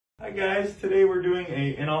Hi guys, today we're doing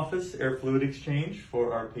a in-office air fluid exchange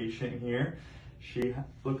for our patient here. She,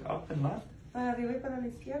 look up and left. Para arriba y para la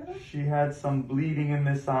izquierda. She had some bleeding in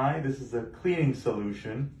this eye. This is a cleaning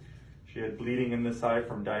solution. She had bleeding in this eye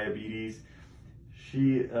from diabetes.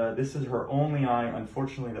 This is her only eye.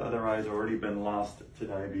 Unfortunately, the other eye's already been lost to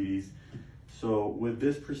diabetes. So with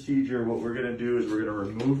this procedure, what we're gonna do is we're gonna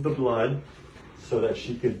remove the blood so that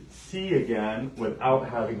she could see again without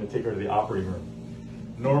having to take her to the operating room.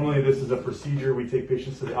 Normally, this is a procedure we take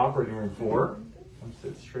patients to the operating room for. Come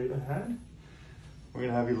sit straight ahead. We're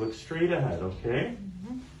gonna have you look straight ahead, okay?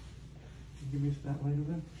 Give me that light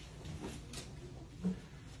again.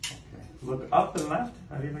 Okay. Look up and left.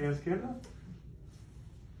 Arriba y izquierda.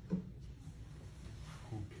 Okay,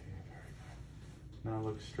 very good. Now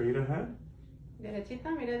look straight ahead.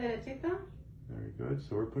 Derechita, mira derechita. Very good.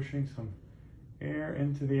 So we're pushing some air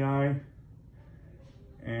into the eye.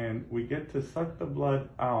 And we get to suck the blood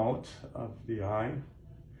out of the eye.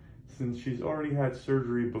 Since she's already had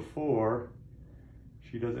surgery before,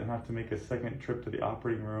 she doesn't have to make a second trip to the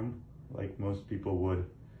operating room like most people would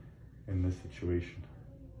in this situation.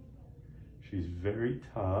 She's very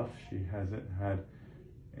tough. She hasn't had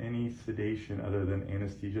any sedation other than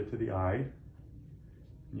anesthesia to the eye.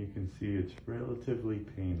 You can see it's relatively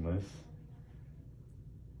painless.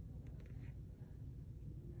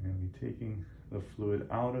 And we're taking the fluid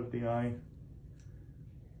out of the eye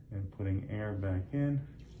and putting air back in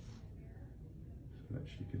so that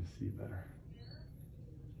she can see better.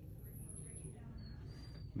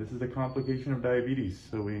 This is a complication of diabetes,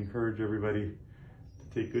 so we encourage everybody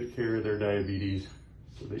to take good care of their diabetes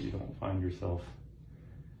so that you don't find yourself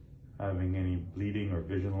having any bleeding or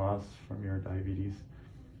vision loss from your diabetes.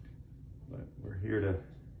 But we're here to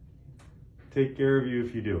take care of you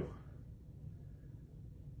if you do.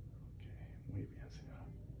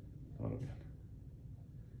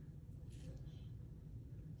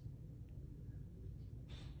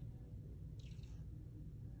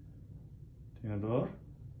 ¿Tiene dolor?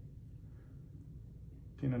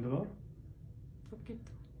 ¿Tiene dolor?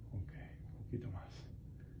 Poquito. Ok, un poquito más.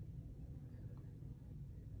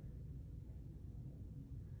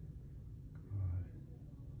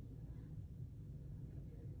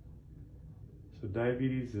 Good. So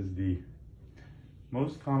diabetes is the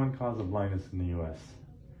most common cause of blindness in the US.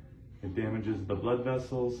 It damages the blood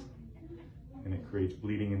vessels and it creates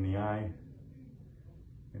bleeding in the eye,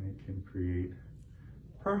 and it can create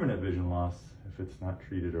permanent vision loss if it's not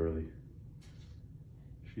treated early.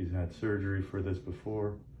 She's had surgery for this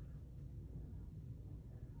before.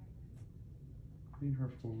 Lean her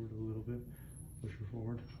forward a little bit. Push her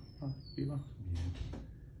forward. Bien. Bien.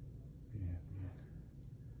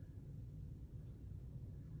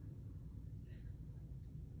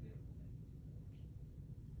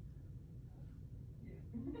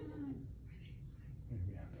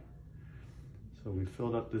 So we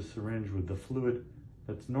filled up this syringe with the fluid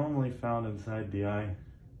that's normally found inside the eye.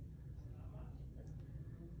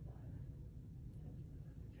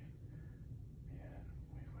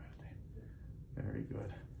 Very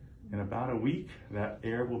good. In about a week, that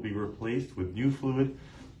air will be replaced with new fluid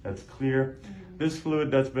that's clear. This fluid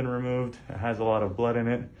that's been removed has a lot of blood in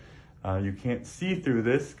it. You can't see through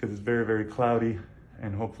this because it's very, very cloudy.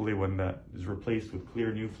 And hopefully when that is replaced with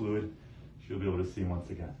clear new fluid, she'll be able to see once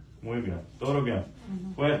again. Muy bien. Todo bien.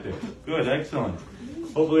 Fuerte. Good. Excellent.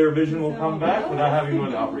 Hopefully her vision will come back without having to go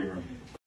to the operating room.